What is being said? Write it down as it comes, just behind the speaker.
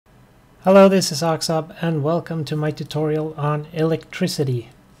Hello, this is Oxup and welcome to my tutorial on electricity.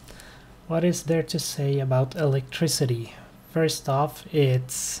 What is there to say about electricity? First off,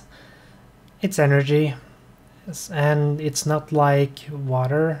 it's energy, and it's not like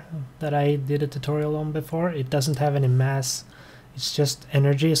water that I did a tutorial on before. It doesn't have any mass, it's just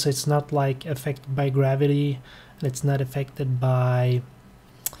energy, so it's not like affected by gravity, and it's not affected by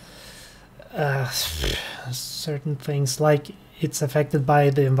certain things. Like, it's affected by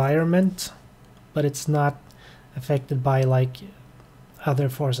the environment, but it's not affected by like other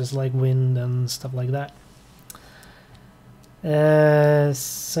forces like wind and stuff like that.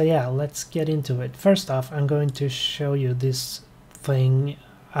 So yeah, let's get into it. First off, I'm going to show you this thing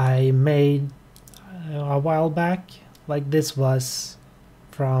I made a while back. Like, this was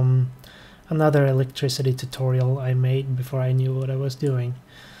from another electricity tutorial I made before I knew what I was doing.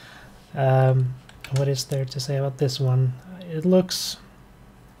 What is there to say about this one? It looks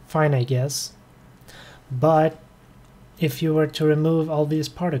fine, I guess, but if you were to remove all these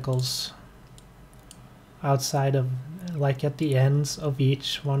particles outside of, like at the ends of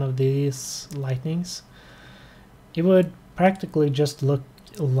each one of these lightnings, it would practically just look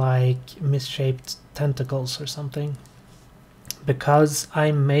like misshaped tentacles or something, because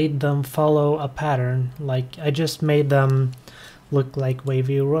I made them follow a pattern. Like, I just made them look like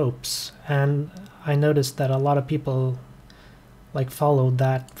wavy ropes, and I noticed that a lot of people like followed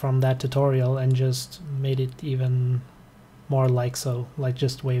that from that tutorial and just made it even more like so, like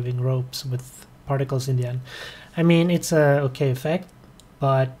just waving ropes with particles in the end. I mean, it's a okay effect,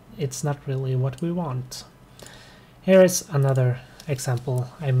 but it's not really what we want. Here is another example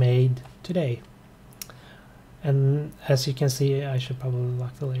I made today, and as you can see, I should probably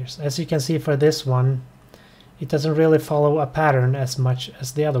lock the layers. As you can see, for this one, it doesn't really follow a pattern as much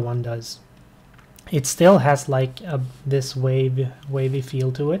as the other one does. It still has like this wavy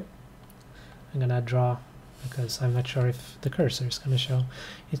feel to it. I'm gonna draw because I'm not sure if the cursor is gonna show.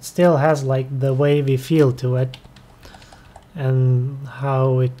 It still has like the wavy feel to it, and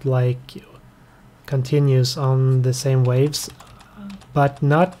how it like continues on the same waves, but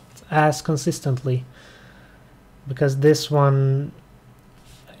not as consistently, because this one,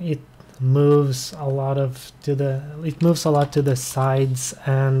 it moves a lot to the sides,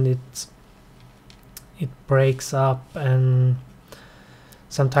 and it breaks up, and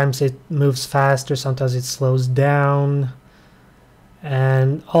sometimes it moves faster, sometimes it slows down,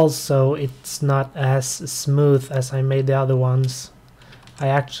 and also it's not as smooth as I made the other ones. I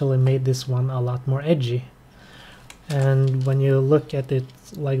actually made this one a lot more edgy, and when you look at it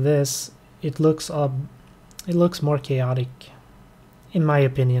like this, it looks more chaotic, in my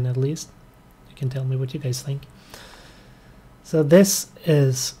opinion at least. You can tell me what you guys think. So this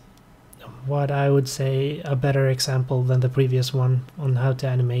is what I would say a better example than the previous one on how to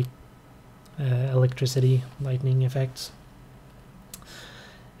animate electricity lightning effects.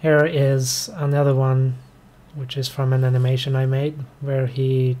 Here is another one, which is from an animation I made, where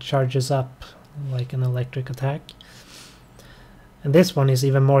he charges up like an electric attack. And this one is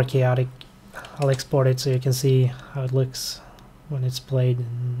even more chaotic. I'll export it so you can see how it looks when it's played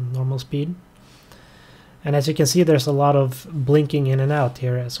in normal speed. And as you can see, there's a lot of blinking in and out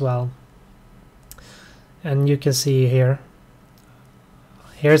here as well. And you can see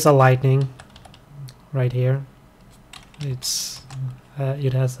here's a lightning right here. It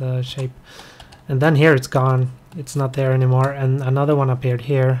has a shape, and then here it's gone, it's not there anymore, and another one appeared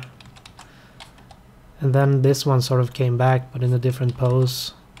here, and then this one sort of came back but in a different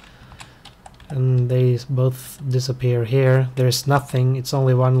pose, and they both disappear here. There's nothing, it's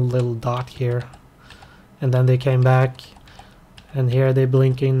only one little dot here, and then they came back, and here they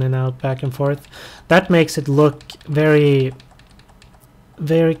blink in and out, back and forth. That makes it look very,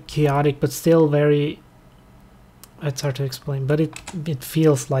 very chaotic, but still very, it's hard to explain, but it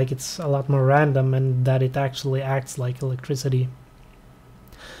feels like it's a lot more random, and that it actually acts like electricity.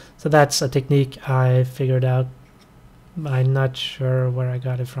 So that's a technique I figured out. I'm not sure where I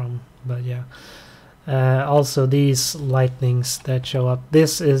got it from, but yeah. Also, these lightnings that show up,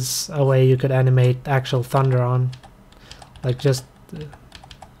 this is a way you could animate actual thunder on. Like, just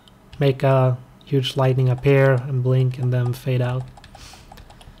make a huge lightning appear and blink and then fade out.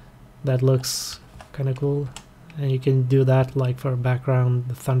 That looks kind of cool, and you can do that like for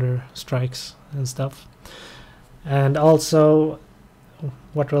background thunder strikes and stuff. And also,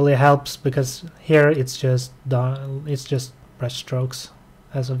 what really helps, because here it's just brush strokes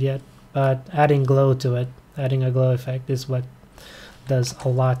as of yet, but adding glow to it, adding a glow effect, is what does a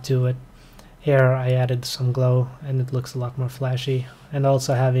lot to it. Here I added some glow and it looks a lot more flashy, and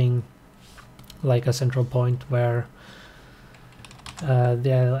also having like a central point where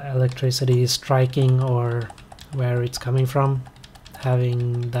the electricity is striking or where it's coming from,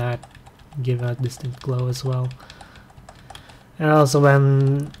 having that give a distinct glow as well. And also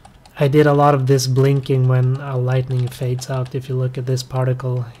when I did a lot of this blinking when a lightning fades out, if you look at this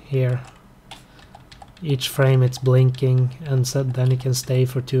particle here, each frame it's blinking, and so then it can stay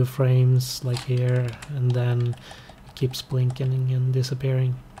for 2 frames like here, and then it keeps blinking and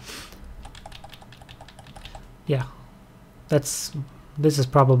disappearing. Yeah, this is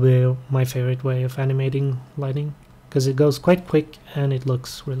probably my favorite way of animating lightning, because it goes quite quick and it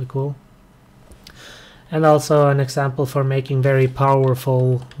looks really cool. And also an example for making very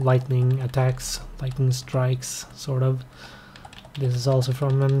powerful lightning attacks, lightning strikes, sort of. This is also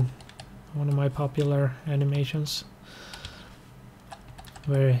from one of my popular animations,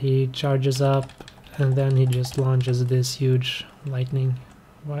 where he charges up and then he just launches this huge lightning.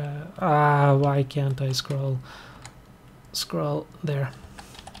 Why can't I scroll there?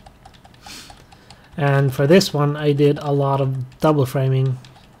 And for this one I did a lot of double framing,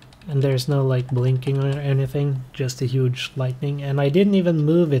 and there's no like blinking or anything, just a huge lightning, and I didn't even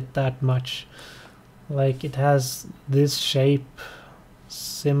move it that much. Like, it has this shape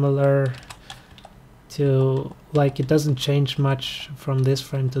similar to, like, it doesn't change much from this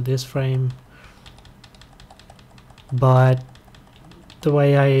frame to this frame, but the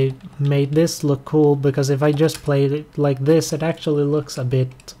way I made this look cool, because if I just played it like this, it actually looks a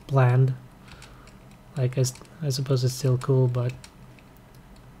bit bland. Like, I suppose it's still cool, but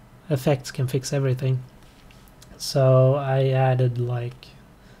effects can fix everything. So I added like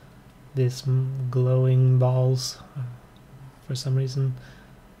these glowing balls for some reason,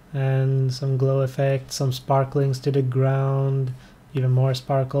 and some glow effects, some sparklings to the ground, even more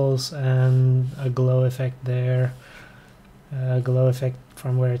sparkles, and a glow effect there, a glow effect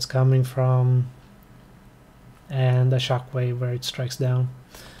from where it's coming from, and a shockwave where it strikes down.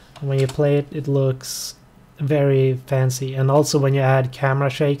 And when you play it, it looks very fancy, and also when you add camera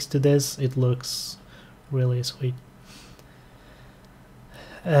shakes to this, it looks really sweet.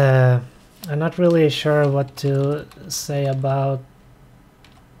 I'm not really sure what to say about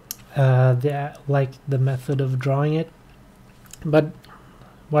the method of drawing it, but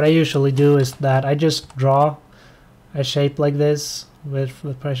what I usually do is that I just draw a shape like this with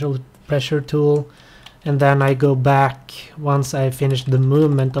the pressure tool, and then I go back once I finish the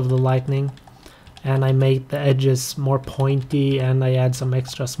movement of the lightning, and I make the edges more pointy, and I add some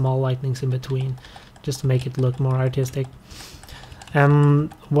extra small lightnings in between just to make it look more artistic.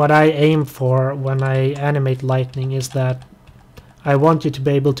 And what I aim for when I animate lightning is that I want you to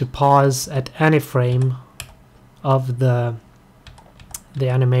be able to pause at any frame of the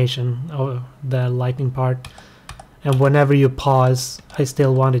animation or the lightning part, and whenever you pause, I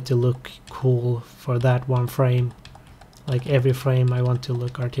still want it to look cool for that one frame. Like, every frame I want to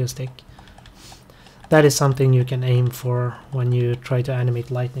look artistic. That is something you can aim for when you try to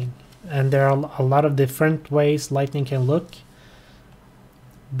animate lightning. And there are a lot of different ways lightning can look,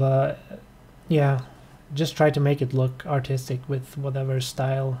 but yeah, just try to make it look artistic with whatever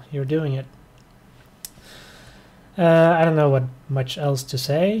style you're doing it. I don't know what much else to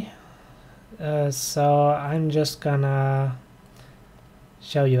say, so I'm just gonna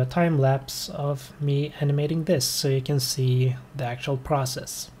show you a time lapse of me animating this so you can see the actual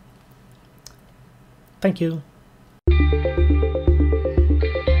process. Thank you.